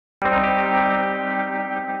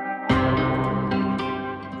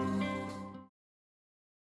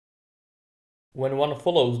When one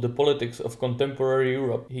follows the politics of contemporary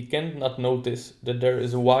Europe, he can't not notice that there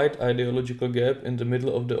is a wide ideological gap in the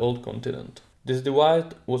middle of the old continent. This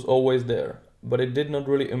divide was always there, but it did not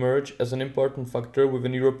really emerge as an important factor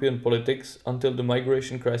within European politics until the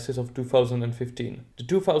migration crisis of 2015. The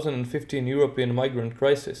 2015 European migrant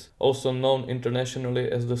crisis, also known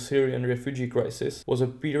internationally as the Syrian refugee crisis, was a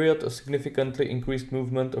period of significantly increased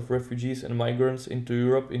movement of refugees and migrants into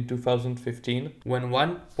Europe in 2015, when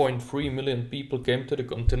 1.3 million people came to the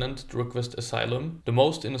continent to request asylum, the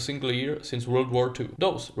most in a single year since World War II.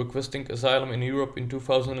 Those requesting asylum in Europe in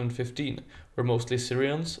 2015 were mostly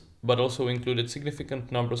Syrians, but also included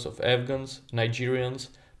significant numbers of Afghans, Nigerians,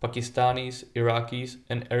 Pakistanis, Iraqis,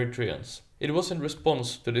 and Eritreans. It was in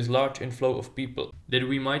response to this large inflow of people that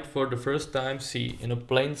we might for the first time see in a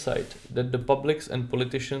plain sight that the publics and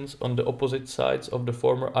politicians on the opposite sides of the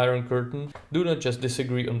former Iron Curtain do not just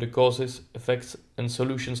disagree on the causes, effects, and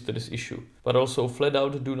solutions to this issue, but also flat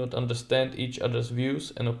out do not understand each other's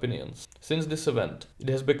views and opinions. Since this event, it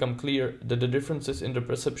has become clear that the differences in the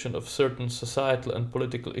perception of certain societal and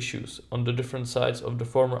political issues on the different sides of the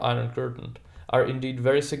former Iron Curtain are indeed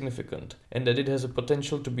very significant, and that it has a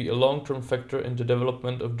potential to be a long-term factor in the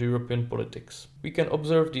development of the European politics. We can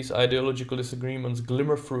observe these ideological disagreements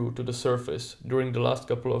glimmer through to the surface during the last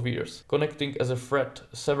couple of years, connecting as a threat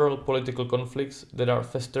several political conflicts that are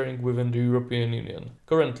festering within the European Union.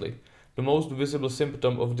 Currently, the most visible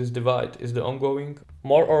symptom of this divide is the ongoing,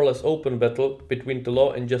 more or less open battle between the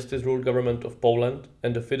law and justice rule government of Poland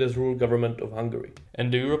and the Fidesz rule government of Hungary,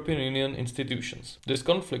 and the European Union institutions. This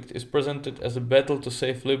conflict is presented as a battle to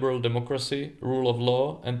save liberal democracy, rule of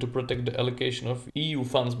law, and to protect the allocation of EU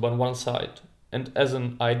funds by one side, and as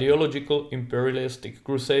an ideological imperialistic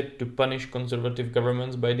crusade to punish conservative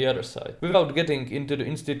governments by the other side. Without getting into the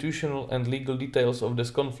institutional and legal details of this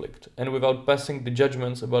conflict, and without passing the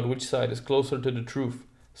judgments about which side is closer to the truth,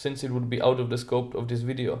 since it would be out of the scope of this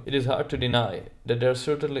video, it is hard to deny that there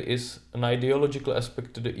certainly is an ideological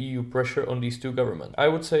aspect to the EU pressure on these two governments. I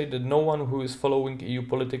would say that no one who is following EU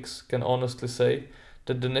politics can honestly say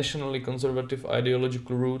that the nationally conservative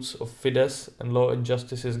ideological roots of Fidesz and Law and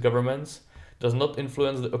Justice's governments does not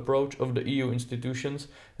influence the approach of the EU institutions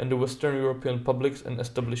and the Western European publics and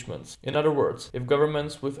establishments. In other words, if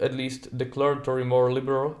governments with at least declaratory more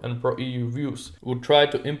liberal and pro-EU views would try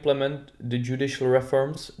to implement the judicial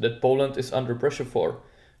reforms that Poland is under pressure for,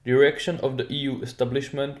 the reaction of the EU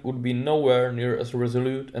establishment would be nowhere near as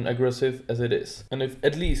resolute and aggressive as it is. And if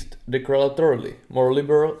at least declaratorily more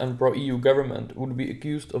liberal and pro-EU government would be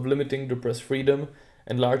accused of limiting the press freedom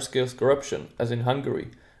and large-scale corruption, as in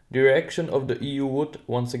Hungary, the reaction of the EU would,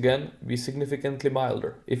 once again, be significantly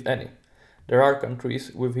milder, if any. There are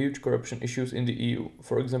countries with huge corruption issues in the EU,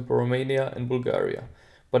 for example Romania and Bulgaria,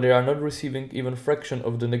 but they are not receiving even a fraction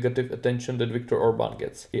of the negative attention that Viktor Orban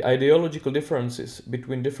gets. The ideological differences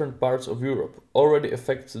between different parts of Europe already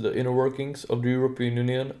affects the inner workings of the European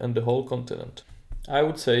Union and the whole continent. I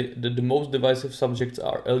would say that the most divisive subjects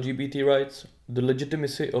are LGBT rights, the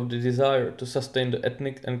legitimacy of the desire to sustain the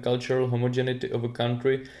ethnic and cultural homogeneity of a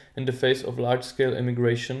country in the face of large-scale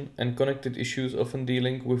immigration, and connected issues often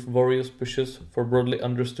dealing with various pushes for broadly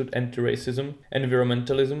understood anti-racism,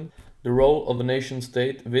 environmentalism, the role of a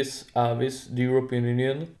nation-state vis-a-vis the European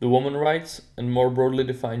Union, the women's rights and more broadly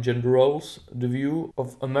defined gender roles, the view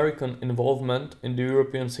of American involvement in the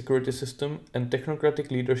European security system, and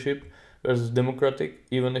technocratic leadership versus democratic,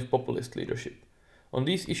 even if populist leadership. On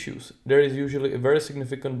these issues, there is usually a very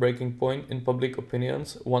significant breaking point in public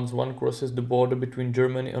opinions once one crosses the border between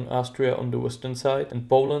Germany and Austria on the western side and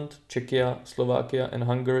Poland, Czechia, Slovakia and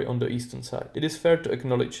Hungary on the eastern side. It is fair to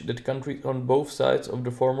acknowledge that countries on both sides of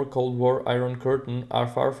the former Cold War Iron Curtain are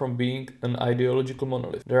far from being an ideological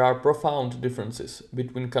monolith. There are profound differences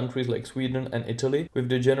between countries like Sweden and Italy, with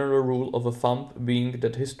the general rule of thumb being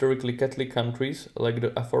that historically Catholic countries, like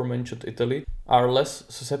the aforementioned Italy, are less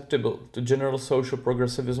susceptible to general social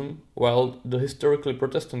progressivism, while the historically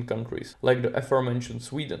Protestant countries, like the aforementioned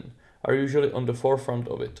Sweden, are usually on the forefront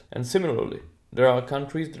of it. And similarly, there are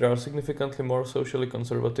countries that are significantly more socially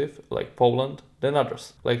conservative, like Poland, than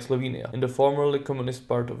others, like Slovenia, in the formerly communist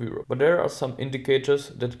part of Europe. But there are some indicators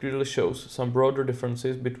that clearly shows some broader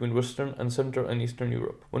differences between Western and Central and Eastern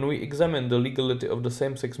Europe. When we examine the legality of the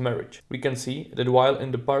same-sex marriage, we can see that while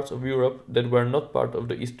in the parts of Europe that were not part of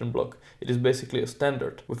the Eastern Bloc, it is basically a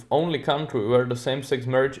standard, with only country where the same-sex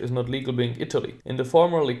marriage is not legal being Italy. In the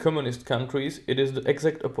formerly communist countries, it is the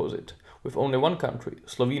exact opposite, with only one country,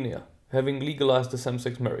 Slovenia, having legalized the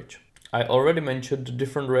same-sex marriage. I already mentioned the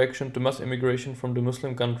different reaction to mass immigration from the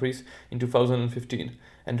Muslim countries in 2015,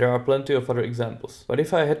 and there are plenty of other examples. But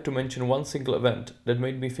if I had to mention one single event that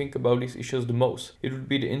made me think about these issues the most, it would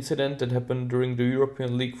be the incident that happened during the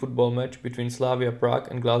European League football match between Slavia Prague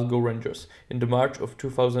and Glasgow Rangers in the March of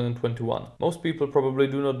 2021. Most people probably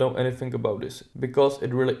do not know anything about this, because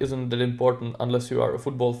it really isn't that important unless you are a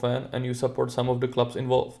football fan and you support some of the clubs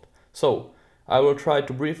involved. So, I will try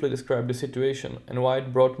to briefly describe the situation and why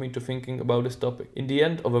it brought me to thinking about this topic. In the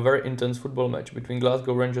end of a very intense football match between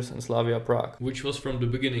Glasgow Rangers and Slavia Prague, which was from the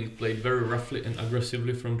beginning played very roughly and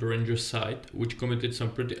aggressively from the Rangers side, which committed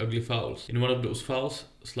some pretty ugly fouls. In one of those fouls,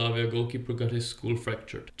 Slavia goalkeeper got his skull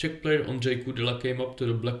fractured. Czech player Ondřej Kudela came up to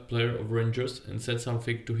the black player of Rangers and said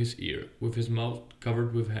something to his ear, with his mouth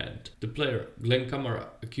covered with hand. The player, Glenn Kamara,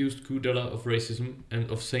 accused Kudela of racism and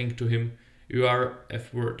of saying to him, "You are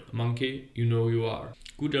F-word, monkey, you know you are."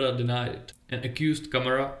 Kudela denied it and accused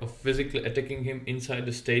Kamara of physically attacking him inside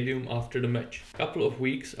the stadium after the match. A couple of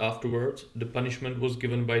weeks afterwards, the punishment was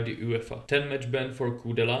given by the UEFA. 10-match ban for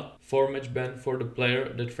Kudela, 4-match ban for the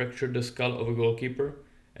player that fractured the skull of a goalkeeper,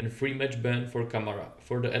 and 3-match ban for Kamara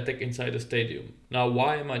for the attack inside the stadium. Now,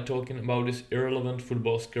 why am I talking about this irrelevant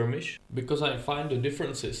football skirmish? Because I find the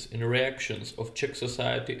differences in reactions of Czech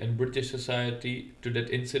society and British society to that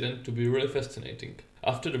incident to be really fascinating.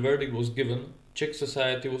 After the verdict was given, Czech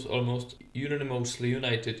society was almost unanimously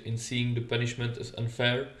united in seeing the punishment as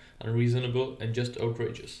unfair, unreasonable and just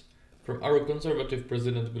outrageous. From our conservative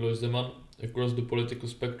president Miloš Zeman, across the political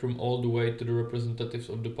spectrum all the way to the representatives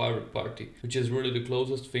of the Pirate Party, which is really the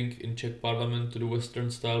closest thing in Czech parliament to the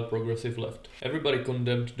Western-style progressive left. Everybody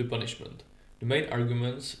condemned the punishment. The main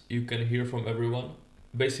arguments you can hear from everyone.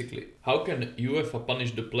 Basically, how can UEFA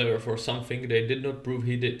punish the player for something they did not prove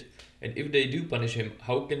he did? And if they do punish him,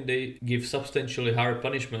 how can they give substantially higher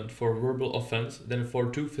punishment for verbal offense than for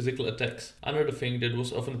 2 physical attacks? Another thing that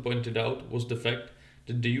was often pointed out was the fact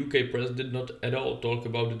that the UK press did not at all talk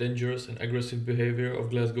about the dangerous and aggressive behavior of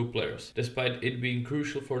Glasgow players, despite it being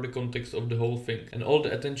crucial for the context of the whole thing, and all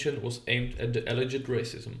the attention was aimed at the alleged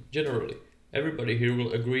racism. Generally, everybody here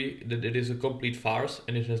will agree that it is a complete farce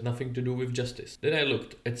and it has nothing to do with justice. Then I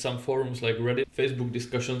looked at some forums like Reddit, Facebook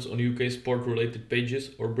discussions on UK sport-related pages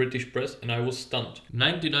or British press, and I was stunned.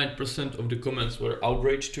 99% of the comments were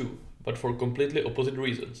outraged too, but for completely opposite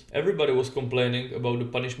reasons. Everybody was complaining about the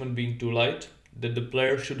punishment being too light, that the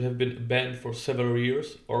player should have been banned for several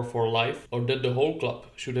years or for life, or that the whole club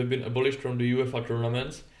should have been abolished from the UEFA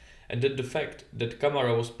tournaments, and that the fact that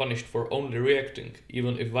Kamara was punished for only reacting,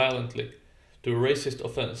 even if violently, to a racist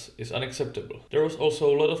offense is unacceptable. There was also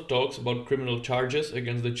a lot of talks about criminal charges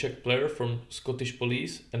against the Czech player from Scottish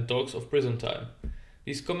police and talks of prison time.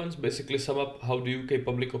 These comments basically sum up how the UK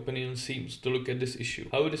public opinion seems to look at this issue.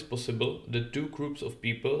 How it is possible that 2 groups of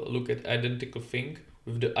people look at identical thing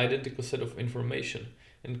with the identical set of information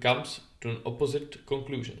and comes to an opposite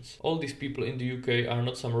conclusions. All these people in the UK are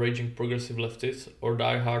not some raging progressive leftists or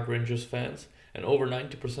die-hard Rangers fans, and over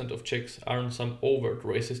 90% of Czechs aren't some overt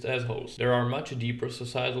racist assholes. There are much deeper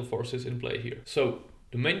societal forces in play here. So,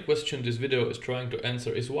 the main question this video is trying to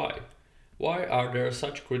answer is why? Why are there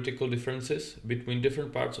such critical differences between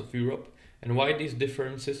different parts of Europe, and why these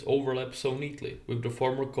differences overlap so neatly with the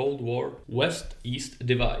former Cold War West-East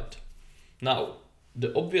divide? Now,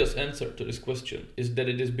 the obvious answer to this question is that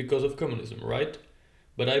it is because of communism, right?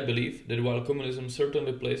 But I believe that while communism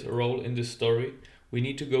certainly plays a role in this story, we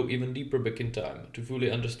need to go even deeper back in time to fully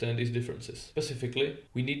understand these differences. Specifically,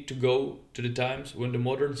 we need to go to the times when the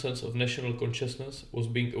modern sense of national consciousness was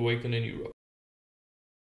being awakened in Europe.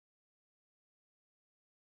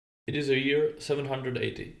 It is the year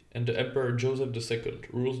 780, and the Emperor Joseph II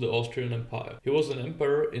rules the Austrian Empire. He was an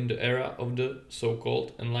emperor in the era of the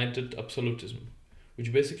so-called enlightened absolutism,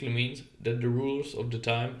 which basically means that the rulers of the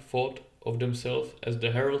time thought of themselves as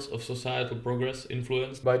the heralds of societal progress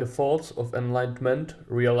influenced by the thoughts of enlightenment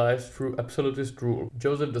realized through absolutist rule.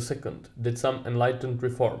 Joseph II did some enlightened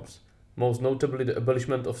reforms, most notably the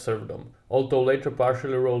abolishment of serfdom, although later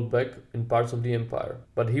partially rolled back in parts of the empire.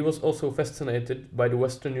 But he was also fascinated by the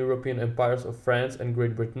Western European empires of France and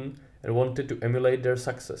Great Britain and wanted to emulate their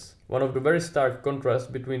success. One of the very stark contrasts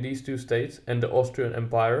between these 2 states and the Austrian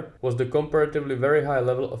Empire was the comparatively very high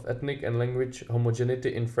level of ethnic and language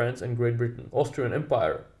homogeneity in France and Great Britain. Austrian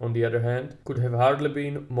Empire, on the other hand, could have hardly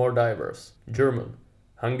been more diverse. German,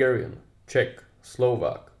 Hungarian, Czech,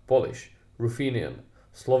 Slovak, Polish, Ruthenian,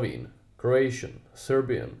 Slovene, Croatian,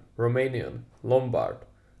 Serbian, Romanian, Lombard,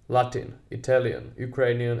 Latin, Italian,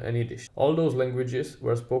 Ukrainian, and Yiddish. All those languages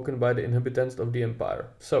were spoken by the inhabitants of the empire.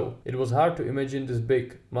 So, it was hard to imagine this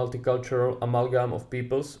big, multicultural amalgam of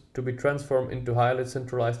peoples to be transformed into a highly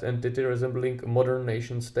centralized entity resembling a modern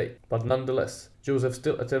nation state. But nonetheless, Joseph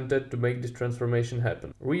still attempted to make this transformation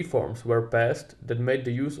happen. Reforms were passed that made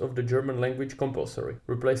the use of the German language compulsory,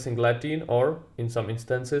 replacing Latin or, in some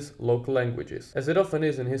instances, local languages. As it often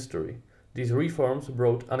is in history, these reforms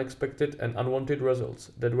brought unexpected and unwanted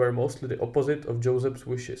results that were mostly the opposite of Joseph's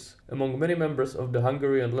wishes. Among many members of the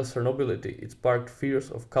Hungarian lesser nobility, it sparked fears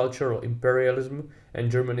of cultural imperialism and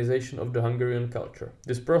Germanization of the Hungarian culture.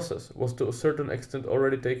 This process was to a certain extent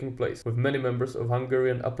already taking place, with many members of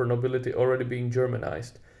Hungarian upper nobility already being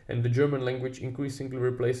Germanized, and the German language increasingly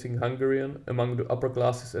replacing Hungarian among the upper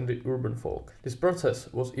classes and the urban folk. This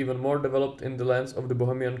process was even more developed in the lands of the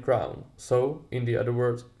Bohemian crown, so, in the other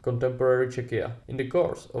words, contemporary Czechia. In the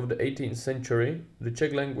course of the 18th century, the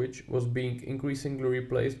Czech language was being increasingly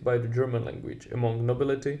replaced by the German language among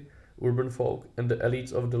nobility, urban folk, and the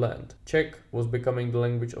elites of the land. Czech was becoming the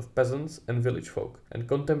language of peasants and village folk, and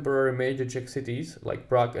contemporary major Czech cities, like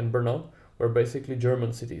Prague and Brno, were basically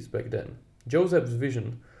German cities back then. Joseph's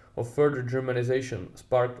vision of further Germanization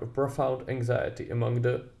sparked a profound anxiety among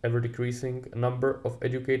the ever-decreasing number of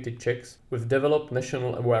educated Czechs with developed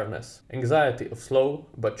national awareness, anxiety of slow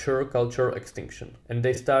but sure cultural extinction, and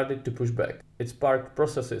they started to push back. It sparked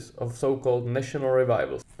processes of so-called national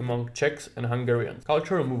revivals among Czechs and Hungarians,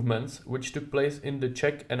 cultural movements which took place in the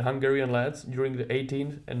Czech and Hungarian lands during the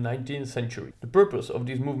 18th and 19th century. The purpose of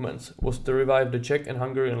these movements was to revive the Czech and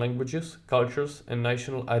Hungarian languages, cultures, and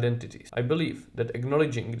national identities. I believe that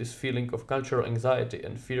acknowledging this feeling of cultural anxiety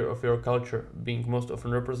and fear of your culture being most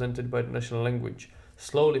often represented by the national language,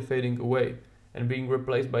 slowly fading away, and being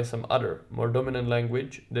replaced by some other, more dominant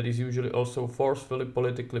language that is usually also forcefully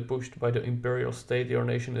politically pushed by the imperial state your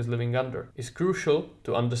nation is living under, is crucial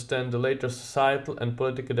to understand the later societal and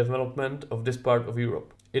political development of this part of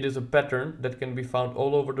Europe. It is a pattern that can be found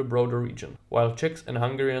all over the broader region. While Czechs and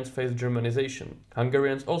Hungarians face Germanization,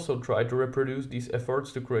 Hungarians also try to reproduce these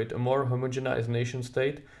efforts to create a more homogenized nation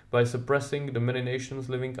state by suppressing the many nations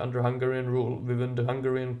living under Hungarian rule within the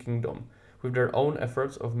Hungarian kingdom, with their own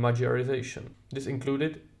efforts of Magyarization. This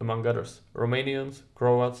included, among others, Romanians,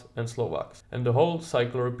 Croats, and Slovaks. And the whole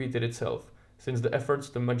cycle repeated itself, since the efforts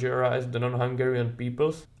to Magyarize the non-Hungarian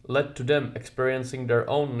peoples led to them experiencing their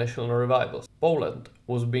own national revivals. Poland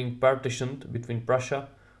was being partitioned between Prussia,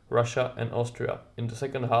 Russia, and Austria in the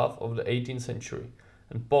second half of the 18th century,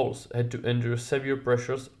 and Poles had to endure severe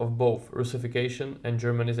pressures of both Russification and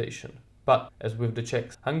Germanization. But, as with the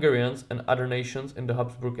Czechs, Hungarians, and other nations in the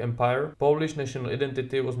Habsburg Empire, Polish national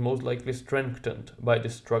identity was most likely strengthened by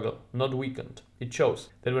this struggle, not weakened. It shows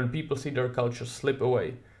that when people see their culture slip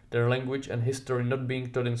away, their language and history not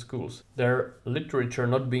being taught in schools, their literature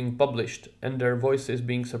not being published, and their voices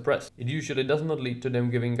being suppressed, it usually does not lead to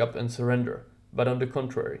them giving up and surrender, but on the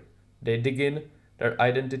contrary, they dig in, their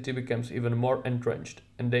identity becomes even more entrenched,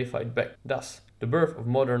 and they fight back. Thus, the birth of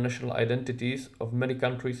modern national identities of many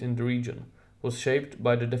countries in the region was shaped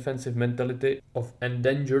by the defensive mentality of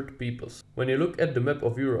endangered peoples. When you look at the map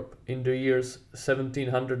of Europe in the years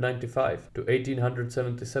 1795 to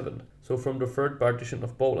 1877, so from the third partition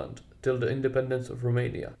of Poland till the independence of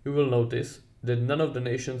Romania, you will notice that none of the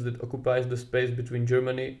nations that occupies the space between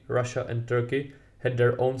Germany, Russia, and Turkey had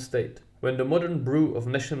their own state. When the modern brew of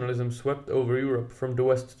nationalism swept over Europe from the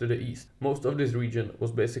west to the east, most of this region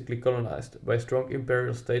was basically colonized by strong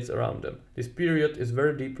imperial states around them. This period is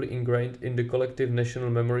very deeply ingrained in the collective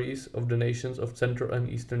national memories of the nations of Central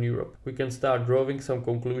and Eastern Europe. We can start drawing some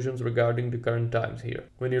conclusions regarding the current times here.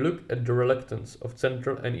 When you look at the reluctance of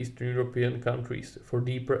Central and Eastern European countries for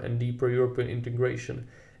deeper and deeper European integration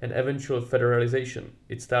and eventual federalization,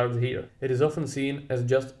 it starts here. It is often seen as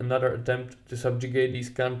just another attempt to subjugate these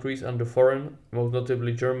countries under foreign, most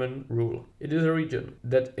notably German, rule. It is a region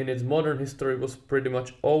that in its modern history was pretty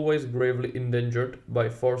much always gravely endangered by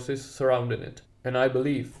forces surrounding it. And I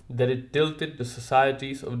believe that it tilted the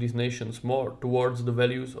societies of these nations more towards the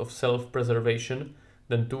values of self-preservation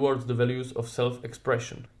than towards the values of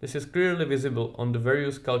self-expression. This is clearly visible on the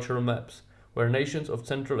various cultural maps, where nations of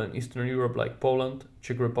Central and Eastern Europe like Poland,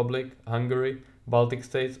 Czech Republic, Hungary, Baltic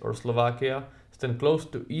states or Slovakia stand close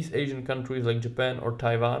to East Asian countries like Japan or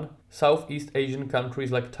Taiwan, Southeast Asian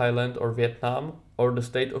countries like Thailand or Vietnam, or the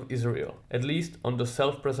State of Israel, at least on the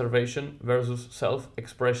self-preservation versus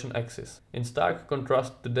self-expression axis. In stark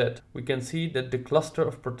contrast to that, we can see that the cluster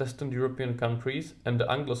of Protestant European countries and the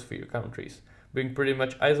Anglosphere countries being pretty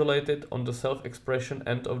much isolated on the self-expression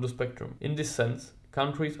end of the spectrum. In this sense,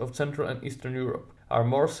 countries of Central and Eastern Europe are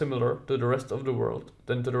more similar to the rest of the world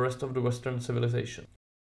than to the rest of the Western civilization.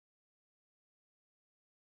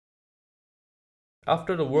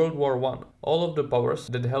 After the World War I, all of the powers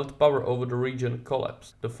that held power over the region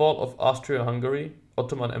collapsed. The fall of Austria-Hungary,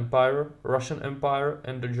 Ottoman Empire, Russian Empire,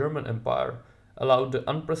 and the German Empire allowed the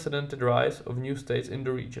unprecedented rise of new states in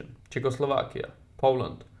the region: Czechoslovakia,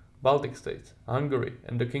 Poland, Baltic states, Hungary,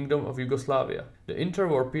 and the Kingdom of Yugoslavia. The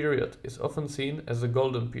interwar period is often seen as a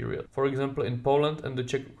golden period, for example in Poland and the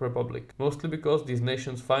Czech Republic, mostly because these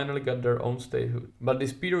nations finally got their own statehood. But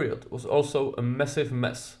this period was also a massive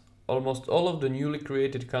mess. Almost all of the newly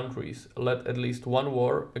created countries led at least one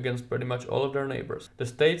war against pretty much all of their neighbors. The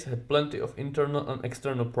states had plenty of internal and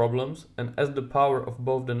external problems, and as the power of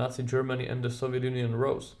both the Nazi Germany and the Soviet Union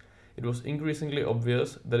rose, it was increasingly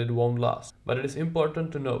obvious that it won't last. But it is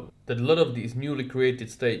important to note that a lot of these newly created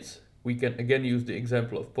states, we can again use the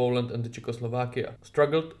example of Poland and the Czechoslovakia,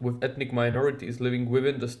 struggled with ethnic minorities living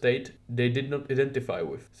within the state they did not identify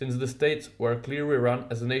with, since the states were clearly run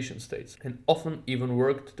as nation states, and often even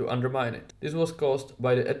worked to undermine it. This was caused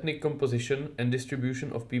by the ethnic composition and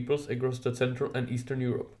distribution of peoples across the Central and Eastern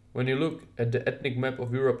Europe. When you look at the ethnic map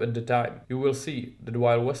of Europe at the time, you will see that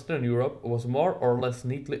while Western Europe was more or less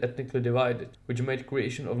neatly ethnically divided, which made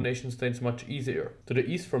creation of nation-states much easier, to the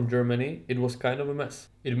east from Germany it was kind of a mess.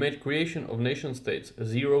 It made creation of nation-states a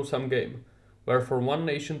zero-sum game, where for one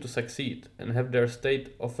nation to succeed and have their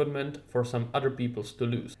state often meant for some other peoples to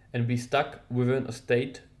lose, and be stuck within a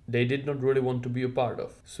state they did not really want to be a part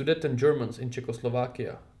of. Sudeten Germans in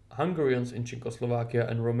Czechoslovakia, Hungarians in Czechoslovakia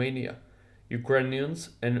and Romania, Ukrainians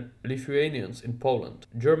and Lithuanians in Poland,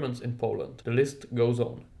 Germans in Poland. The list goes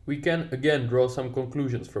on. We can again draw some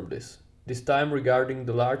conclusions from this time regarding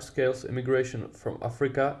the large-scale immigration from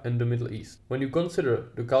Africa and the Middle East. When you consider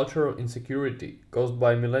the cultural insecurity caused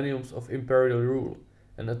by millenniums of imperial rule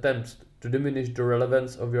and attempts to diminish the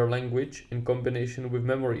relevance of your language in combination with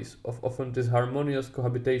memories of often disharmonious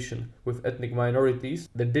cohabitation with ethnic minorities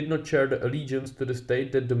that did not share the allegiance to the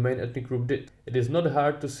state that the main ethnic group did, it is not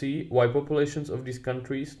hard to see why populations of these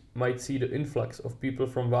countries might see the influx of people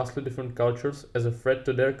from vastly different cultures as a threat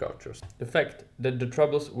to their cultures. The fact that the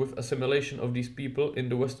troubles with assimilation of these people in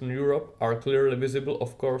the Western Europe are clearly visible,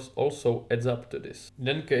 of course, also adds up to this.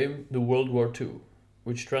 Then came the World War II,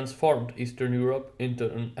 which transformed Eastern Europe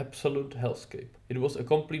into an absolute hellscape. It was a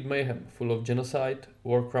complete mayhem full of genocide,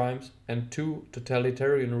 war crimes, and two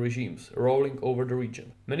totalitarian regimes rolling over the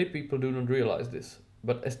region. Many people do not realize this,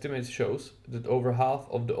 but estimates shows that over half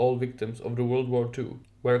of all victims of the World War II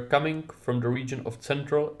were coming from the region of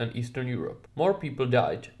Central and Eastern Europe. More people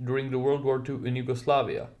died during the World War II in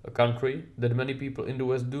Yugoslavia, a country that many people in the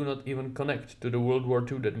West do not even connect to the World War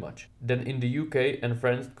II that much, than in the UK and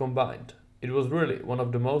France combined. It was really one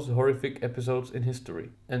of the most horrific episodes in history,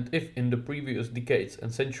 and if in the previous decades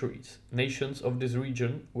and centuries nations of this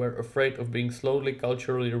region were afraid of being slowly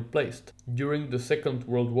culturally replaced, during the Second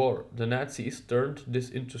World War the Nazis turned this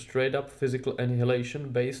into straight-up physical annihilation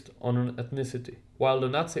based on an ethnicity. While the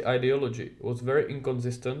Nazi ideology was very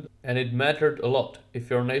inconsistent and it mattered a lot if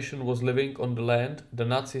your nation was living on the land the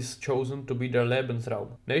Nazis chosen to be their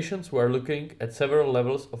Lebensraum, nations were looking at several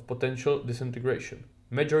levels of potential disintegration.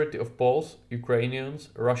 Majority of Poles, Ukrainians,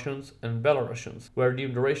 Russians and Belarusians were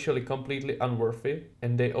deemed racially completely unworthy,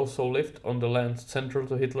 and they also lived on the lands central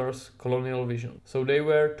to Hitler's colonial vision. So they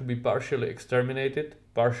were to be partially exterminated,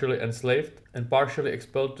 partially enslaved and partially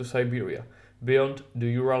expelled to Siberia, beyond the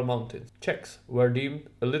Ural Mountains. Czechs were deemed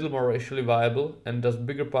a little more racially viable, and thus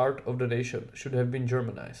bigger part of the nation should have been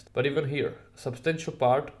Germanized. But even here, a substantial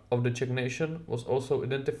part of the Czech nation was also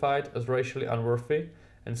identified as racially unworthy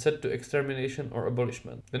and set to extermination or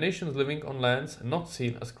abolishment. The nations living on lands not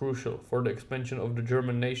seen as crucial for the expansion of the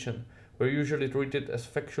German nation were usually treated as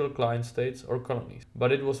factual client states or colonies,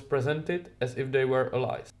 but it was presented as if they were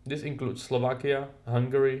allies. This includes Slovakia,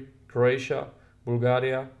 Hungary, Croatia,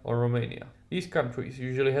 Bulgaria or Romania. These countries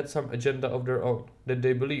usually had some agenda of their own that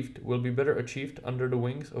they believed will be better achieved under the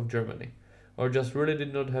wings of Germany, or just really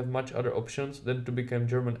did not have much other options than to become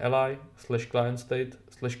German ally / client state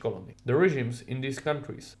 / colony. The regimes in these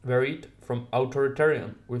countries varied from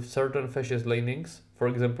authoritarian with certain fascist leanings, for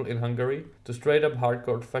example in Hungary, to straight up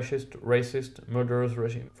hardcore fascist, racist, murderous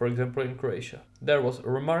regime, for example in Croatia. There was a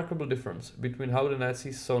remarkable difference between how the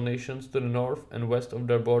Nazis saw nations to the north and west of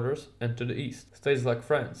their borders and to the east. States like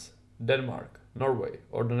France, Denmark, Norway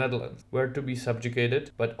or the Netherlands were to be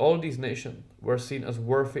subjugated, but all these nations were seen as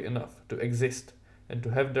worthy enough to exist and to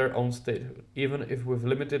have their own statehood, even if with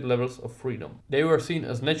limited levels of freedom. They were seen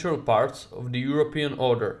as natural parts of the European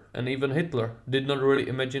order, and even Hitler did not really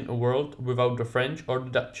imagine a world without the French or the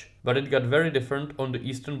Dutch. But it got very different on the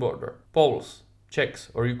eastern border. Poles,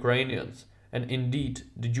 Czechs or Ukrainians, and indeed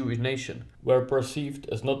the Jewish nation, were perceived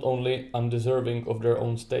as not only undeserving of their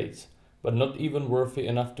own states, but not even worthy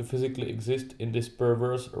enough to physically exist in this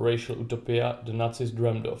perverse racial utopia the Nazis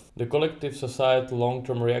dreamed of. The collective societal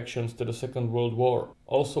long-term reactions to the Second World War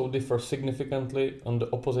also differ significantly on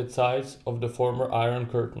the opposite sides of the former Iron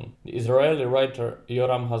Curtain. The Israeli writer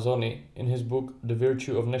Yoram Hazony, in his book The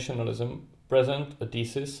Virtue of Nationalism, present a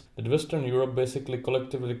thesis that Western Europe basically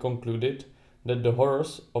collectively concluded that the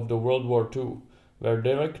horrors of the World War II were a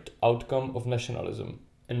direct outcome of nationalism.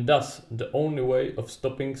 And thus, the only way of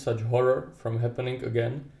stopping such horror from happening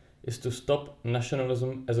again is to stop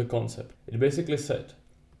nationalism as a concept. It basically said,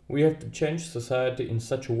 we have to change society in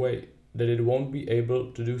such a way that it won't be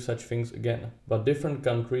able to do such things again. But different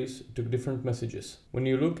countries took different messages. When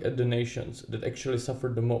you look at the nations that actually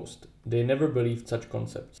suffered the most, they never believed such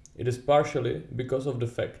concepts. It is partially because of the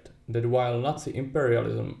fact that while Nazi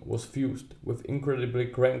imperialism was fused with incredibly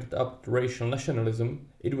cranked up racial nationalism,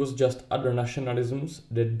 it was just other nationalisms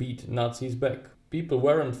that beat Nazis back. People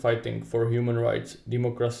weren't fighting for human rights,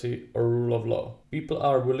 democracy, or rule of law. People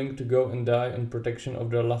are willing to go and die in protection of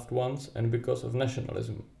their loved ones and because of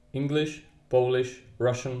nationalism. English, Polish,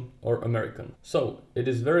 Russian, or American. So, it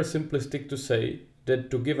is very simplistic to say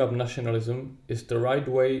that to give up nationalism is the right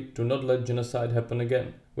way to not let genocide happen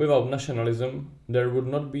again. Without nationalism, there would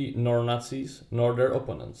not be nor Nazis nor their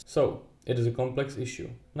opponents. So, it is a complex issue.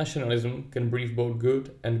 Nationalism can breed both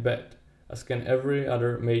good and bad, as can every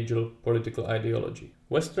other major political ideology.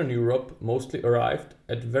 Western Europe mostly arrived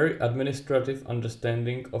at very administrative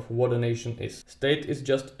understanding of what a nation is. State is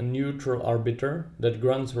just a neutral arbiter that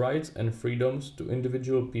grants rights and freedoms to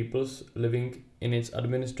individual peoples living in its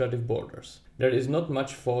administrative borders. There is not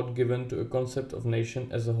much thought given to a concept of nation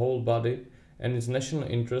as a whole body and its national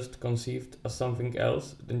interest conceived as something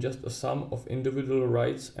else than just a sum of individual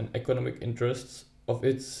rights and economic interests of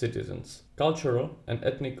its citizens. Cultural and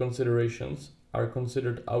ethnic considerations are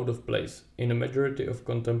considered out of place in a majority of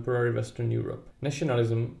contemporary Western Europe.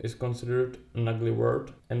 Nationalism is considered an ugly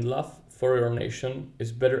word, and love for your nation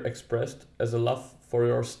is better expressed as a love for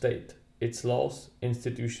your state, its laws,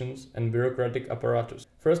 institutions, and bureaucratic apparatus.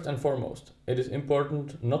 First and foremost, it is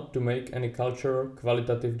important not to make any cultural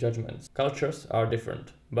qualitative judgments. Cultures are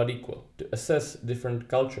different, but equal. To assess different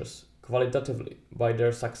cultures qualitatively by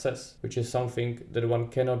their success, which is something that one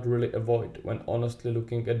cannot really avoid when honestly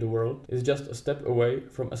looking at the world, is just a step away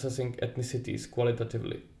from assessing ethnicities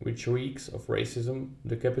qualitatively, which reeks of racism,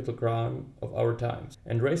 the capital crime of our times.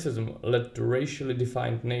 And racism led to racially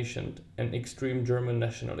defined nation and extreme German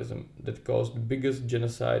nationalism that caused the biggest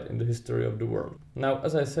genocide in the history of the world. Now,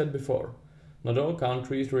 as I said before, not all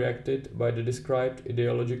countries reacted by the described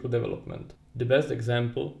ideological development. The best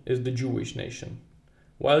example is the Jewish nation.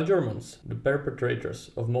 While Germans, the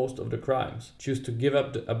perpetrators of most of the crimes, choose to give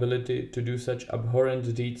up the ability to do such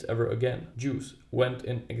abhorrent deeds ever again, Jews went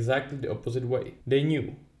in exactly the opposite way. They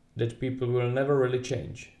knew that people will never really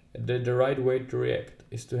change, and that the right way to react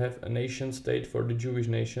is to have a nation state for the Jewish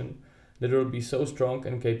nation that will be so strong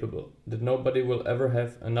and capable that nobody will ever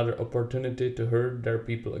have another opportunity to hurt their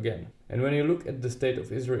people again. And when you look at the state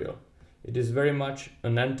of Israel, it is very much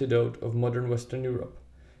an antidote of modern Western Europe.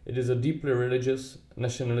 It is a deeply religious,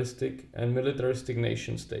 nationalistic, and militaristic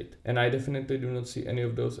nation state, and I definitely do not see any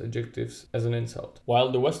of those adjectives as an insult.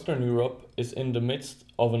 While the Western Europe is in the midst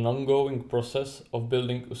of an ongoing process of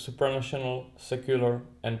building a supranational, secular,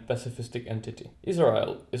 and pacifistic entity,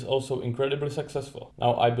 Israel is also incredibly successful.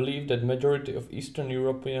 Now, I believe that majority of Eastern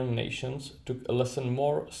European nations took a lesson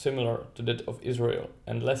more similar to that of Israel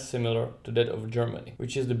and less similar to that of Germany,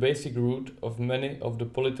 which is the basic root of many of the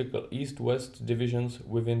political East-West divisions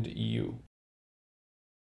within the EU.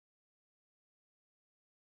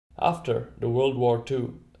 After the World War II,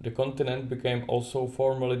 the continent became also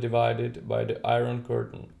formally divided by the Iron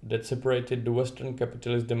Curtain that separated the Western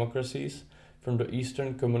capitalist democracies from the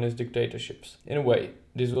Eastern communist dictatorships. In a way,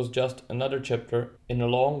 this was just another chapter in a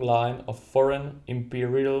long line of foreign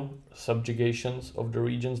imperial subjugations of the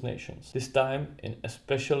region's nations, this time in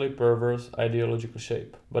especially perverse ideological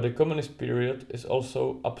shape. But the communist period is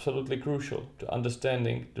also absolutely crucial to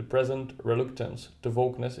understanding the present reluctance to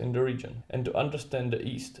wokeness in the region. And to understand the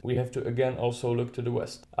East, we have to again also look to the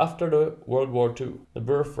West. After the World War II, the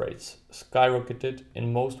birth rates skyrocketed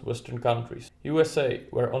in most Western countries. USA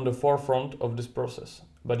were on the forefront of this process.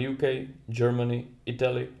 But UK, Germany,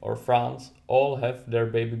 Italy or France all have their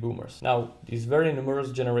baby boomers. Now, these very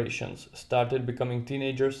numerous generations started becoming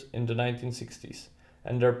teenagers in the 1960s,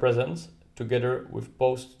 and their presence together with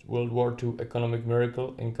post-World War II economic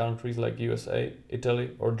miracle in countries like USA, Italy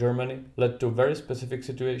or Germany, led to a very specific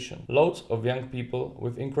situation. Loads of young people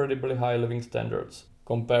with incredibly high living standards,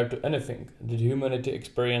 compared to anything that humanity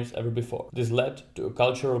experienced ever before. This led to a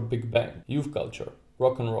cultural Big Bang, youth culture,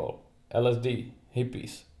 rock and roll, LSD,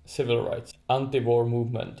 hippies, civil rights, anti-war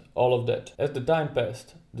movement, all of that. As the time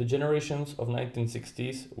passed, the generations of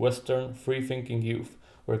 1960s Western free-thinking youth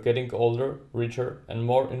were getting older, richer and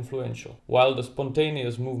more influential. While the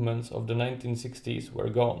spontaneous movements of the 1960s were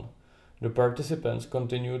gone, the participants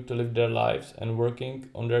continued to live their lives and working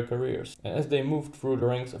on their careers. And as they moved through the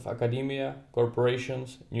ranks of academia,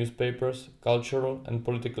 corporations, newspapers, cultural and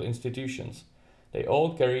political institutions, they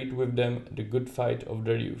all carried with them the good fight of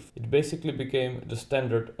their youth. It basically became the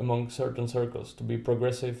standard among certain circles to be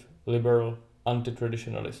progressive, liberal,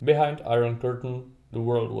 anti-traditionalist. Behind Iron Curtain, the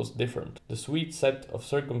world was different. The sweet set of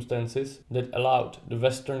circumstances that allowed the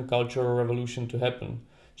Western Cultural Revolution to happen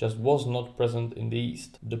just was not present in the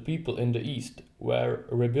East. The people in the East were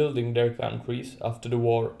rebuilding their countries after the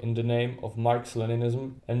war in the name of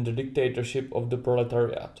Marx-Leninism and the dictatorship of the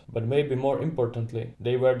proletariat. But maybe more importantly,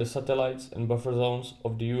 they were the satellites and buffer zones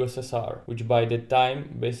of the USSR, which by that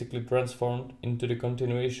time basically transformed into the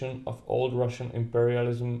continuation of old Russian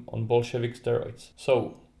imperialism on Bolshevik steroids.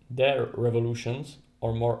 So, their revolutions,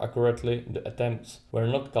 or more accurately the attempts, were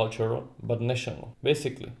not cultural but national.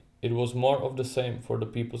 Basically, it was more of the same for the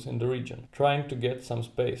peoples in the region, trying to get some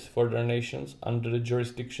space for their nations under the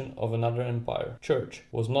jurisdiction of another empire. Church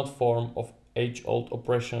was not a form of age-old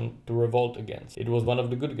oppression to revolt against. It was one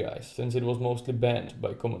of the good guys, since it was mostly banned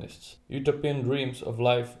by communists. Utopian dreams of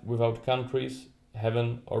life without countries,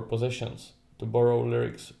 heaven or possessions, to borrow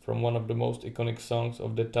lyrics from one of the most iconic songs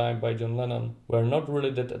of the time by John Lennon, were not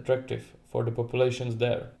really that attractive for the populations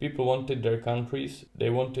there. People wanted their countries,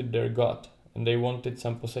 they wanted their God, and they wanted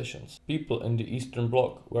some possessions. People in the Eastern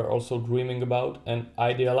Bloc were also dreaming about and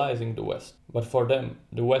idealizing the West. But for them,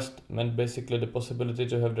 the West meant basically the possibility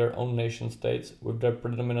to have their own nation states with their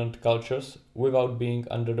predominant cultures without being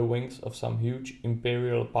under the wings of some huge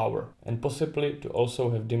imperial power, and possibly to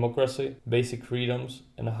also have democracy, basic freedoms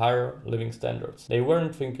and higher living standards. They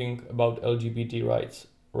weren't thinking about LGBT rights,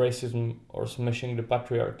 racism or smashing the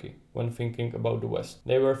patriarchy when thinking about the West.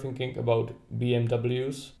 They were thinking about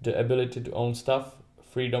BMWs, the ability to own stuff,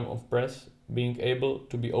 freedom of press, being able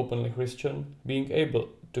to be openly Christian, being able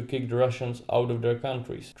to kick the Russians out of their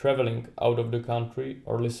countries, traveling out of the country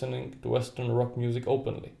or listening to Western rock music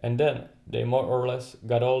openly. And then they more or less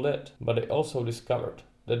got all that, but they also discovered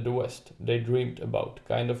that the West they dreamed about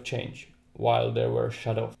kind of changed while they were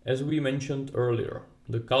shut off. As we mentioned earlier,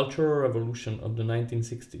 the Cultural Revolution of the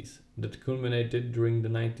 1960s that culminated during the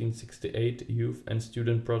 1968 youth and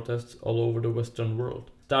student protests all over the Western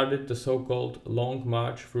world started the so-called Long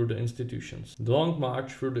March Through the Institutions. The Long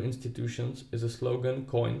March Through the Institutions is a slogan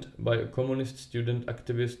coined by a communist student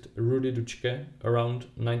activist Rudy Dučke around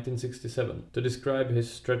 1967 to describe his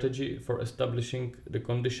strategy for establishing the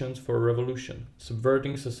conditions for a revolution,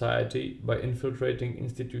 subverting society by infiltrating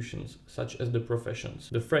institutions such as the professions.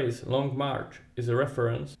 The phrase Long March is a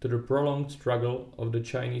reference to the prolonged struggle of the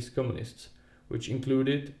Chinese communists, which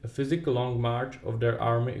included a physical long march of their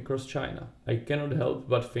army across China. I cannot help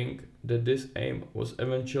but think that this aim was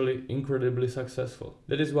eventually incredibly successful.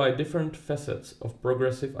 That is why different facets of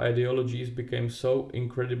progressive ideologies became so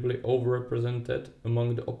incredibly overrepresented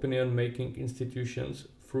among the opinion-making institutions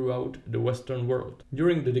throughout the Western world.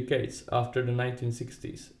 During the decades after the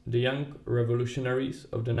 1960s, the young revolutionaries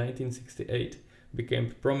of the 1968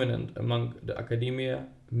 became prominent among the academia,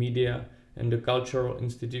 media, and the cultural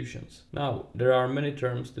institutions. Now, there are many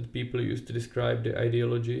terms that people use to describe the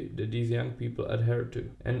ideology that these young people adhere to,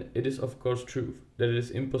 and it is of course true that it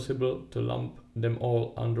is impossible to lump them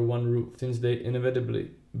all under one roof, since they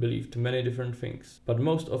inevitably believed many different things. But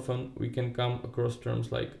most often we can come across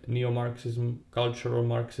terms like neo-Marxism, cultural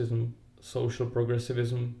Marxism, social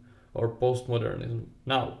progressivism, or postmodernism.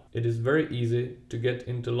 Now, it is very easy to get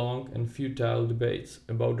into long and futile debates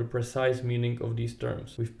about the precise meaning of these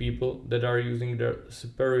terms with people that are using their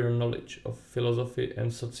superior knowledge of philosophy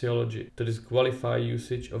and sociology to disqualify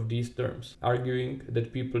usage of these terms, arguing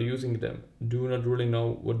that people using them do not really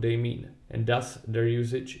know what they mean, and thus their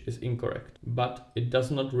usage is incorrect. But it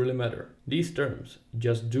does not really matter. These terms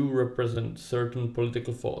just do represent certain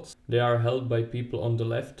political thoughts. They are held by people on the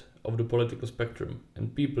left of the political spectrum,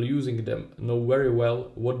 and people using them know very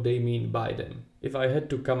well what they mean by them. If I had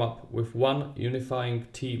to come up with one unifying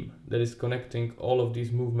theme that is connecting all of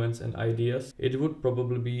these movements and ideas, it would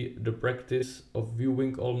probably be the practice of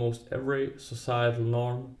viewing almost every societal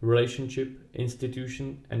norm, relationship,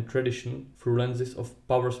 institution, and tradition through lenses of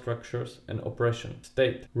power structures and oppression,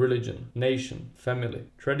 state, religion, nation, family,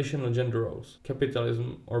 traditional gender roles,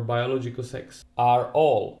 capitalism, or biological sex, are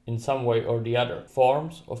all, in some way or the other,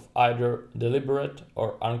 forms of either deliberate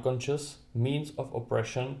or unconscious means of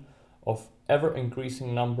oppression of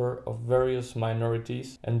ever-increasing number of various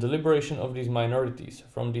minorities, and the liberation of these minorities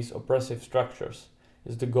from these oppressive structures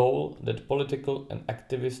is the goal that political and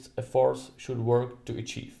activist efforts should work to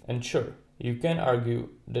achieve. And sure, you can argue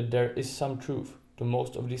that there is some truth to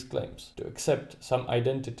most of these claims. To accept some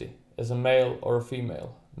identity as a male or a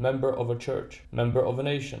female, member of a church, member of a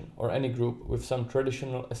nation, or any group with some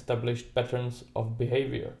traditional established patterns of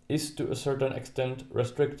behavior is to a certain extent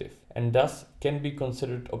restrictive, and thus can be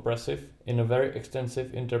considered oppressive in a very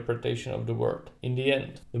extensive interpretation of the word. In the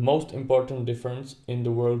end, the most important difference in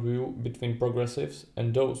the worldview between progressives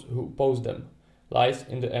and those who oppose them lies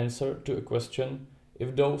in the answer to a question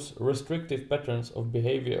if those restrictive patterns of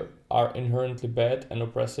behavior are inherently bad and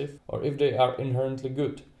oppressive, or if they are inherently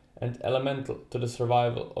good and elemental to the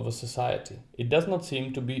survival of a society. It does not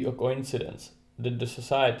seem to be a coincidence that the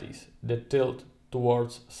societies that tilt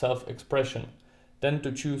towards self-expression tend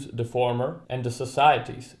to choose the former, and the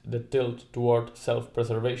societies that tilt toward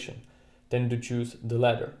self-preservation tend to choose the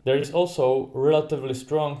latter. There is also relatively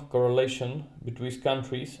strong correlation between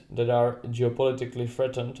countries that are geopolitically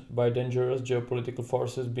threatened by dangerous geopolitical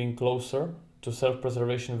forces being closer to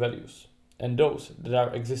self-preservation values, and those that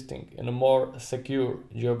are existing in a more secure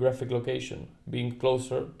geographic location being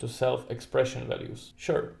closer to self-expression values.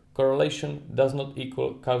 Sure, correlation does not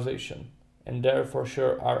equal causation, and there for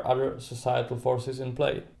sure are other societal forces in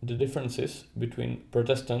play. The differences between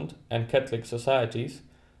Protestant and Catholic societies,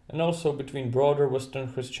 and also between broader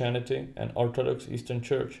Western Christianity and Orthodox Eastern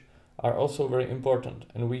Church, are also very important,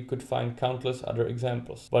 and we could find countless other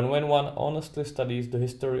examples. But when one honestly studies the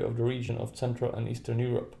history of the region of Central and Eastern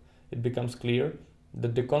Europe, it becomes clear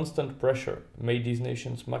that the constant pressure made these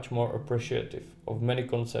nations much more appreciative of many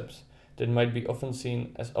concepts that might be often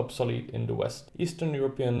seen as obsolete in the West. Eastern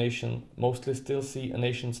European nations mostly still see a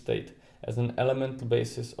nation state as an elemental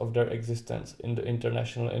basis of their existence in the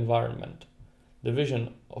international environment. The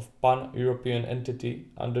vision of pan-European entity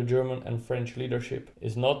under German and French leadership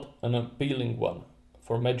is not an appealing one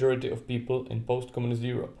for majority of people in post-communist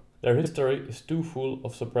Europe. Their history is too full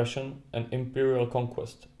of suppression and imperial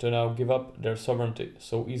conquest to now give up their sovereignty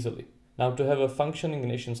so easily. Now, to have a functioning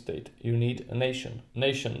nation state, you need a nation.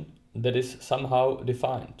 Nation that is somehow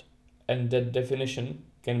defined, and that definition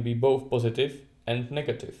can be both positive and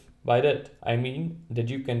negative. By that, I mean that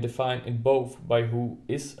you can define it both by who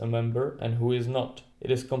is a member and who is not.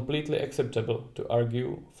 It is completely acceptable to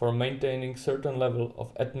argue for maintaining certain level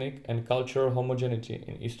of ethnic and cultural homogeneity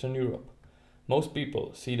in Eastern Europe. Most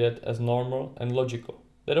people see that as normal and logical.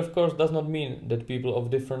 That of course does not mean that people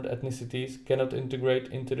of different ethnicities cannot integrate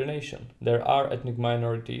into the nation. There are ethnic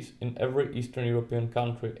minorities in every Eastern European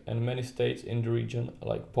country, and many states in the region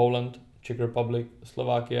like Poland, Czech Republic,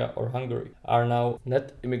 Slovakia or Hungary are now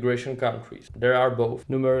net immigration countries. There are both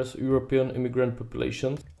numerous European immigrant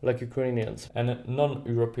populations like Ukrainians and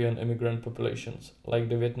non-European immigrant populations like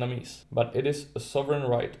the Vietnamese. But it is a sovereign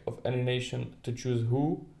right of any nation to choose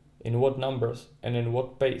who, in what numbers and in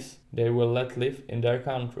what pace they will let live in their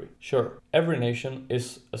country. Sure, every nation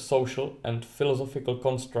is a social and philosophical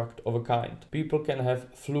construct of a kind. People can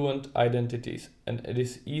have fluent identities, and it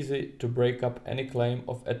is easy to break up any claim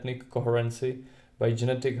of ethnic coherency by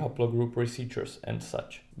genetic haplogroup researchers and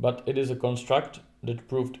such. But it is a construct that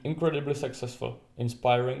proved incredibly successful,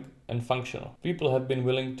 inspiring and functional. People have been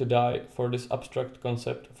willing to die for this abstract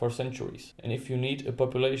concept for centuries, and if you need a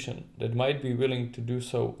population that might be willing to do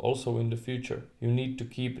so also in the future, you need to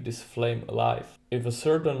keep this flame alive. If a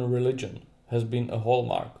certain religion has been a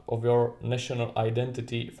hallmark of your national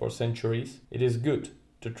identity for centuries, it is good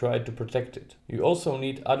to try to protect it. You also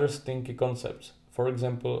need other stinky concepts. For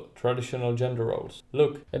example, traditional gender roles.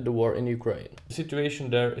 Look at the war in Ukraine. The situation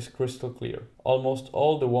there is crystal clear. Almost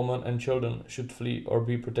all the women and children should flee or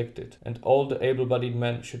be protected, and all the able-bodied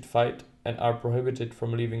men should fight and are prohibited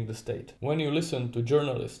from leaving the state. When you listen to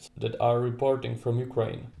journalists that are reporting from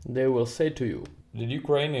Ukraine, they will say to you The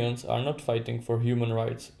Ukrainians are not fighting for human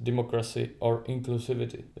rights, democracy, or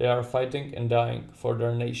inclusivity. They are fighting and dying for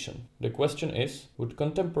their nation. The question is, would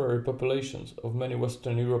contemporary populations of many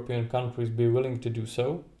Western European countries be willing to do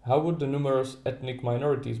so? How would the numerous ethnic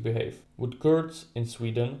minorities behave? Would Kurds in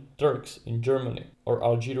Sweden, Turks in Germany, or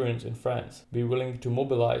Algerians in France be willing to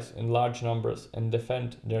mobilize in large numbers and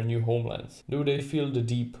defend their new homelands? Do they feel the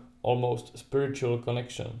deep, almost spiritual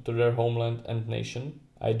connection to their homeland and nation?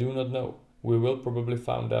 I do not know. We will probably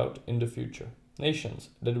find out in the future. Nations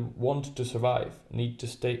that want to survive need to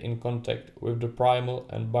stay in contact with the primal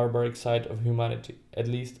and barbaric side of humanity, at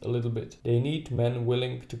least a little bit. They need men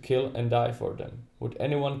willing to kill and die for them. Would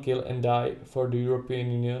anyone kill and die for the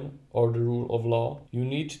European Union or the rule of law? You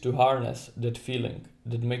need to harness that feeling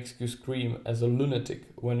that makes you scream as a lunatic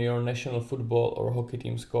when your national football or hockey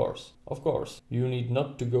team scores. Of course, you need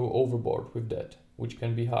not to go overboard with that, which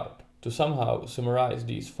can be hard. To somehow summarize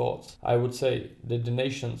these thoughts, I would say that the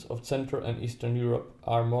nations of Central and Eastern Europe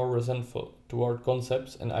are more resentful toward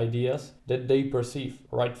concepts and ideas that they perceive,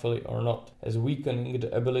 rightfully or not, as weakening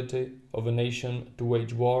the ability of a nation to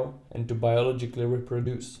wage war and to biologically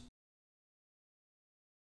reproduce.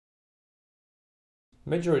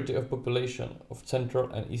 Majority of population of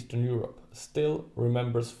Central and Eastern Europe still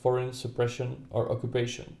remembers foreign suppression or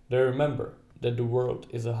occupation. They remember that the world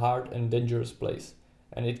is a hard and dangerous place,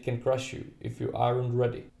 and it can crush you if you aren't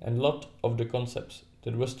ready. And a lot of the concepts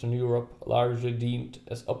that Western Europe largely deemed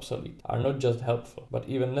as obsolete are not just helpful, but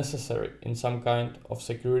even necessary in some kind of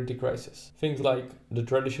security crisis. Things like the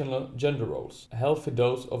traditional gender roles, a healthy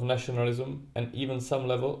dose of nationalism, and even some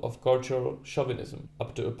level of cultural chauvinism,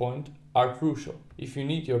 up to a point, are crucial. If you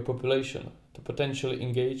need your population to potentially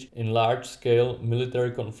engage in large-scale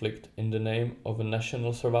military conflict in the name of a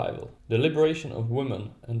national survival. The liberation of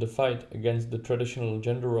women and the fight against the traditional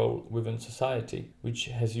gender role within society, which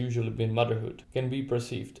has usually been motherhood, can be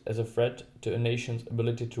perceived as a threat to a nation's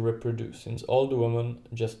ability to reproduce, since all the women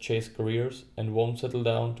just chase careers and won't settle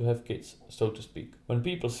down to have kids, so to speak. When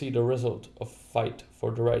people see the result of fight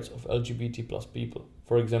for the rights of LGBT plus people,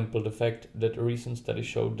 for example, the fact that a recent study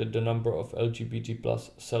showed that the number of LGBT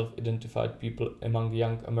plus self-identified people among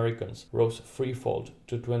young Americans rose threefold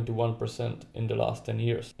to 21% in the last 10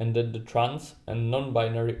 years, and that the trans and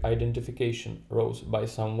non-binary identification rose by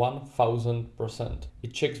some 1000%.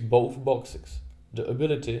 It checks both boxes: the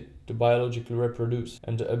ability to biologically reproduce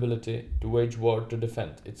and the ability to wage war to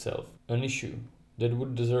defend itself. An issue that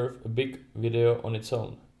would deserve a big video on its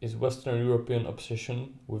own is Western European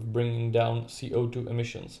obsession with bringing down CO2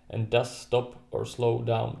 emissions and thus stop or slow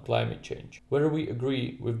down climate change. Whether we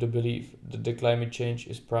agree with the belief that the climate change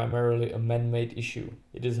is primarily a man-made issue,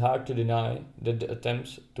 it is hard to deny that the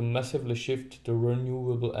attempts to massively shift to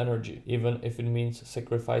renewable energy, even if it means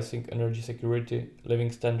sacrificing energy security,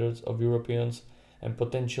 living standards of Europeans, and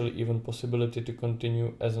potentially even possibility to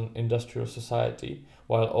continue as an industrial society,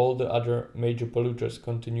 while all the other major polluters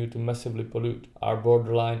continue to massively pollute, are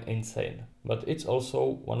borderline insane. But it's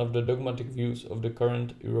also one of the dogmatic views of the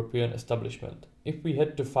current European establishment. If we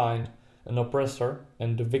had to find an oppressor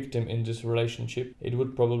and the victim in this relationship, it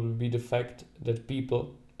would probably be the fact that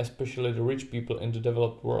people, especially the rich people in the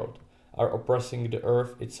developed world, are oppressing the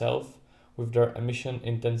earth itself with their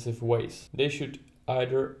emission-intensive ways. They should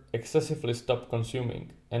either excessively stop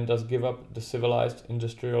consuming and thus give up the civilized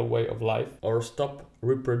industrial way of life, or stop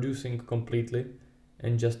reproducing completely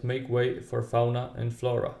and just make way for fauna and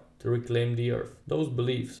flora to reclaim the earth. Those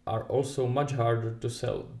beliefs are also much harder to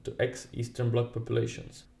sell to ex-Eastern Bloc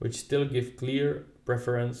populations, which still give clear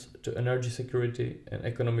preference to energy security and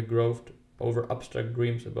economic growth over abstract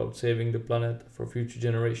dreams about saving the planet for future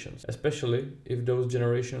generations, especially if those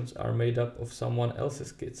generations are made up of someone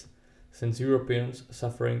else's kids, since Europeans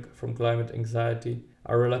suffering from climate anxiety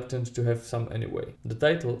are reluctant to have some anyway. The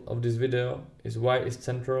title of this video is "Why is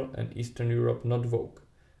Central and Eastern Europe not woke?"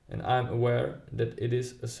 And I'm aware that it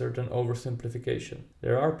is a certain oversimplification.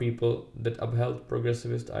 There are people that upheld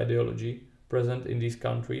progressivist ideology present in these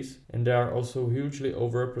countries, and they are also hugely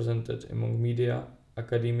overrepresented among media,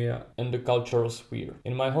 academia, and the cultural sphere.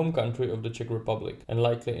 In my home country of the Czech Republic, and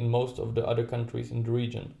likely in most of the other countries in the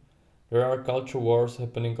region, there are culture wars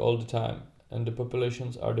happening all the time, and the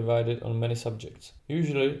populations are divided on many subjects.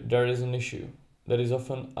 Usually there is an issue that is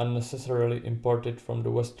often unnecessarily imported from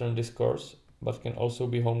the Western discourse, but can also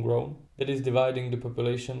be homegrown, that is dividing the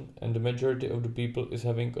population, and the majority of the people is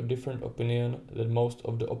having a different opinion than most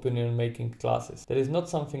of the opinion-making classes. That is not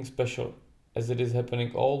something special as it is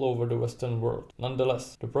happening all over the Western world.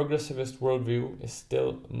 Nonetheless, the progressivist worldview is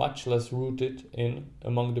still much less rooted in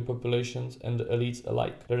among the populations and the elites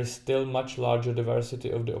alike. There is still much larger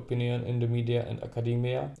diversity of the opinion in the media and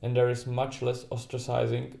academia, and there is much less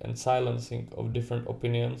ostracizing and silencing of different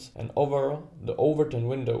opinions, and overall, the Overton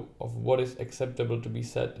window of what is acceptable to be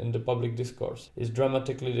said in the public discourse is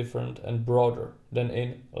dramatically different and broader than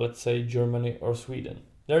in, let's say, Germany or Sweden.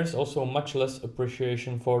 There is also much less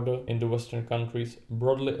appreciation for in the Western countries,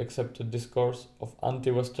 broadly accepted discourse of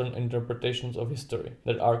anti-Western interpretations of history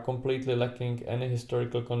that are completely lacking any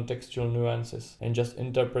historical contextual nuances and just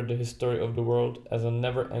interpret the history of the world as a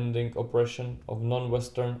never-ending oppression of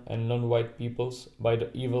non-Western and non-white peoples by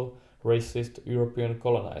the evil, racist European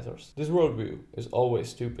colonizers. This worldview is always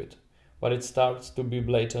stupid, but it starts to be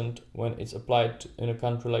blatant when it's applied in a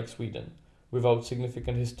country like Sweden, without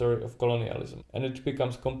significant history of colonialism, and it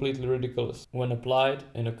becomes completely ridiculous when applied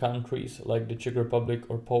in countries like the Czech Republic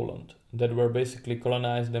or Poland, that were basically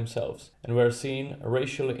colonized themselves and were seen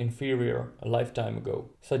racially inferior a lifetime ago.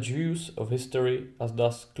 Such views of history are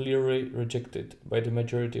thus clearly rejected by the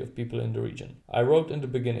majority of people in the region. I wrote in the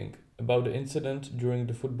beginning about the incident during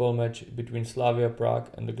the football match between Slavia Prague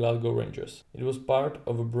and the Glasgow Rangers. It was part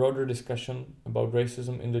of a broader discussion about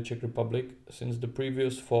racism in the Czech Republic, since the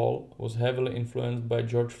previous fall was heavily influenced by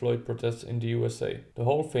George Floyd protests in the USA. The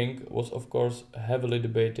whole thing was of course heavily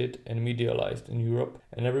debated and medialized in Europe,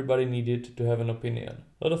 and everybody needed to have an opinion.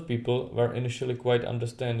 A lot of people were initially quite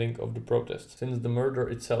understanding of the protests, since the murder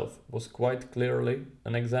itself was quite clearly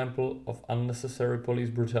an example of unnecessary police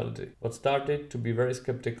brutality, but started to be very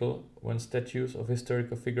skeptical when statues of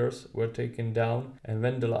historical figures were taken down and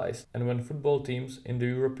vandalized, and when football teams in the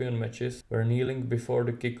European matches were kneeling before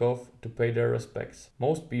the kickoff to pay their respects.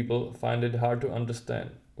 Most people find it hard to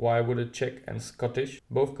understand why would a Czech and Scottish,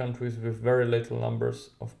 both countries with very little numbers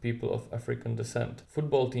of people of African descent,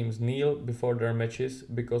 football teams kneel before their matches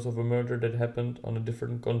because of a murder that happened on a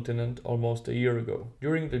different continent almost a year ago.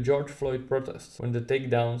 During the George Floyd protests, when the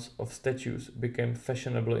takedowns of statues became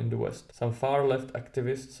fashionable in the West, some far-left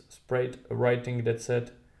activists sprayed a writing that said,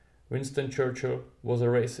 "Winston Churchill was a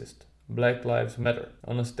racist. Black Lives Matter,"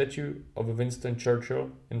 on a statue of Winston Churchill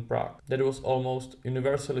in Prague. That was almost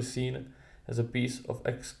universally seen as a piece of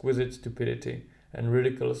exquisite stupidity and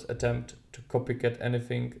ridiculous attempt to copycat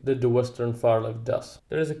anything that the Western far left does.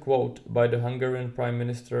 There is a quote by the Hungarian Prime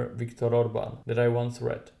Minister Viktor Orbán that I once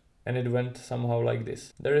read, and it went somehow like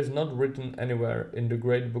this: "There is not written anywhere in the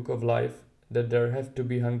great book of life that there have to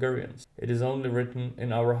be Hungarians. It is only written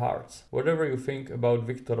in our hearts." Whatever you think about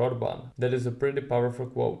Viktor Orbán, that is a pretty powerful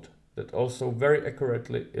quote that also very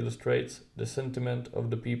accurately illustrates the sentiment of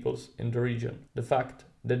the peoples in the region. The fact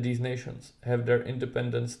that these nations have their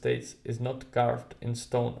independent states is not carved in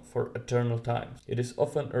stone for eternal times. It is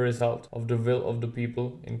often a result of the will of the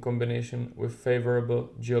people in combination with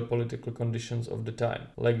favorable geopolitical conditions of the time,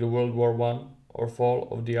 like the World War I or fall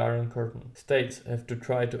of the Iron Curtain. States have to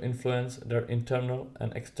try to influence their internal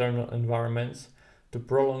and external environments to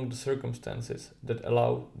prolong the circumstances that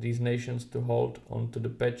allow these nations to hold on to the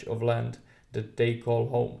patch of land that they call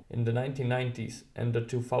home. In the 1990s and the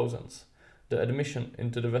 2000s, the admission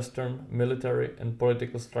into the Western military and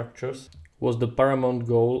political structures was the paramount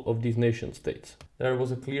goal of these nation-states. There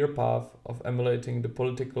was a clear path of emulating the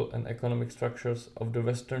political and economic structures of the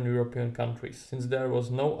Western European countries, since there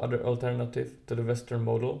was no other alternative to the Western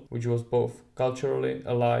model, which was both culturally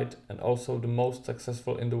allied and also the most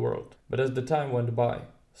successful in the world. But as the time went by,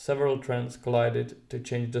 several trends collided to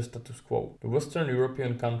change the status quo. The Western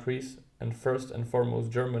European countries, and first and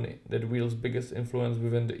foremost Germany, that wields biggest influence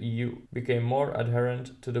within the EU, became more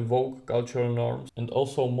adherent to the woke cultural norms and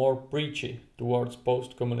also more preachy towards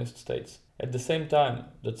post-communist states. At the same time,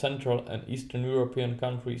 the Central and Eastern European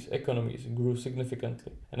countries' economies grew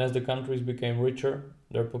significantly, and as the countries became richer,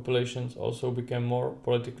 their populations also became more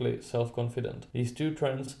politically self-confident. These two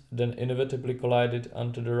trends then inevitably collided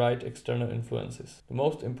under the right external influences. The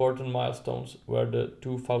most important milestones were the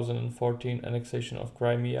 2014 annexation of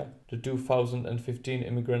Crimea, the 2015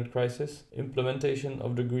 immigrant crisis, implementation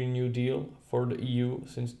of the Green New Deal for the EU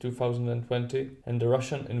since 2020, and the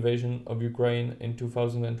Russian invasion of Ukraine in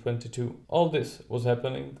 2022. All this was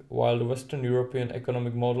happening while the Western European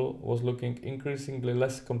economic model was looking increasingly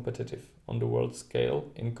less competitive on the world scale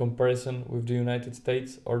in comparison with the United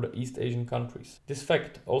States or the East Asian countries. This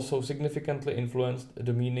fact also significantly influenced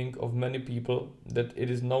the meaning of many people that it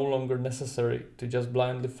is no longer necessary to just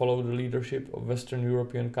blindly follow the leadership of Western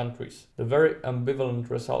European countries. The very ambivalent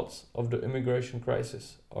results of the immigration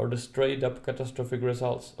crisis or the straight-up catastrophic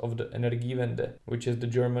results of the Energiewende, which is the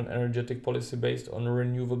German energetic policy based on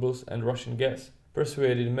renewables and Russian gas,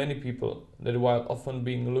 persuaded many people that while often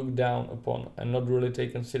being looked down upon and not really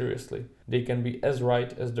taken seriously, they can be as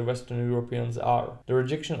right as the Western Europeans are. The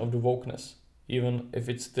rejection of the wokeness, even if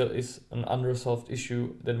it still is an unresolved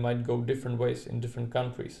issue that might go different ways in different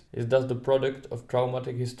countries, is thus the product of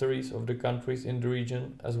traumatic histories of the countries in the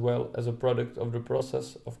region, as well as a product of the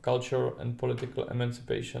process of cultural and political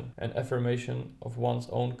emancipation and affirmation of one's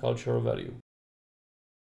own cultural value.